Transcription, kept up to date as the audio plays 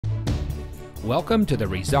Welcome to the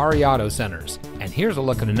Razzari Auto Centers, and here's a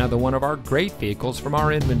look at another one of our great vehicles from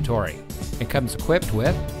our inventory. It comes equipped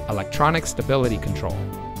with electronic stability control,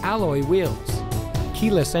 alloy wheels,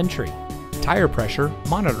 keyless entry, tire pressure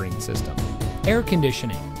monitoring system, air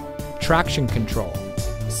conditioning, traction control,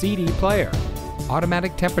 CD player,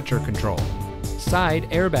 automatic temperature control, side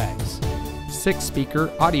airbags,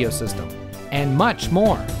 6-speaker audio system, and much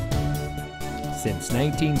more. Since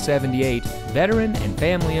 1978, veteran and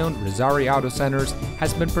family-owned Razzari Auto Centers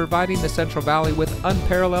has been providing the Central Valley with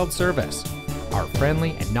unparalleled service. Our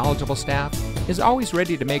friendly and knowledgeable staff is always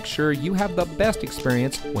ready to make sure you have the best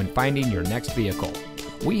experience when finding your next vehicle.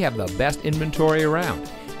 We have the best inventory around,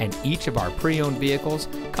 and each of our pre-owned vehicles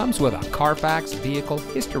comes with a Carfax Vehicle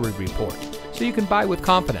History Report, so you can buy with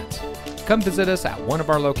confidence. Come visit us at one of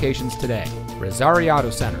our locations today. Razzari Auto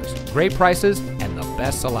Centers, great prices and the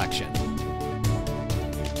best selection.